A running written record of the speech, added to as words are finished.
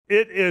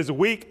It is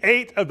week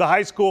 8 of the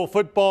high school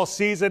football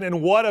season,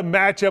 and what a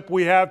matchup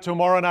we have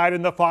tomorrow night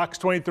in the Fox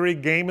 23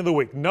 game of the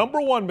week.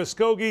 Number 1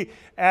 Muskogee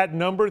at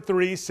number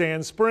 3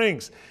 Sand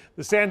Springs.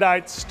 The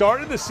Sandites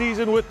started the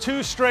season with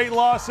 2 straight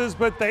losses,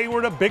 but they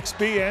were to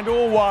Bixby and to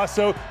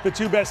Owasso, the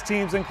 2 best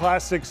teams in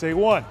Class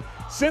 6A1.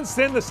 Since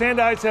then, the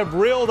Sandites have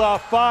reeled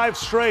off 5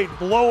 straight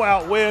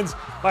blowout wins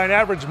by an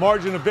average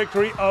margin of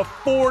victory of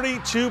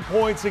 42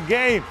 points a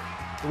game.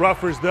 The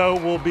Roughers, though,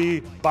 will be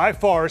by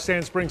far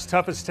Sand Springs'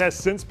 toughest test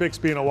since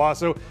Bixby and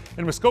Owasso.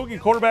 And Muskogee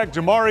quarterback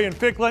Jamarian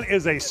Ficklin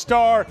is a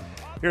star.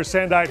 Here's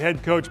Sandite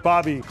head coach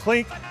Bobby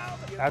Klink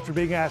after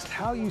being asked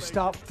how you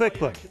stop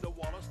Ficklin.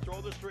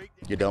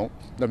 You don't.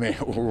 I mean,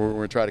 we're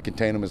going to try to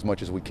contain him as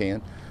much as we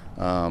can.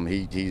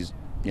 He's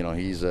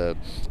a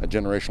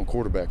generational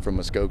quarterback from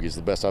Muskogee. He's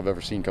the best I've ever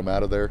seen come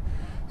out of there.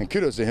 And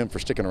kudos to him for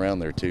sticking around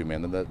there too,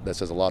 man. That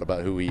says a lot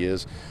about who he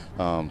is.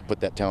 Put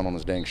that talent on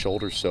his dang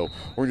shoulders. So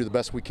we're going to do the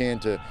best we can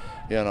to,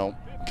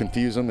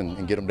 confuse him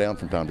and get him down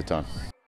from time to time.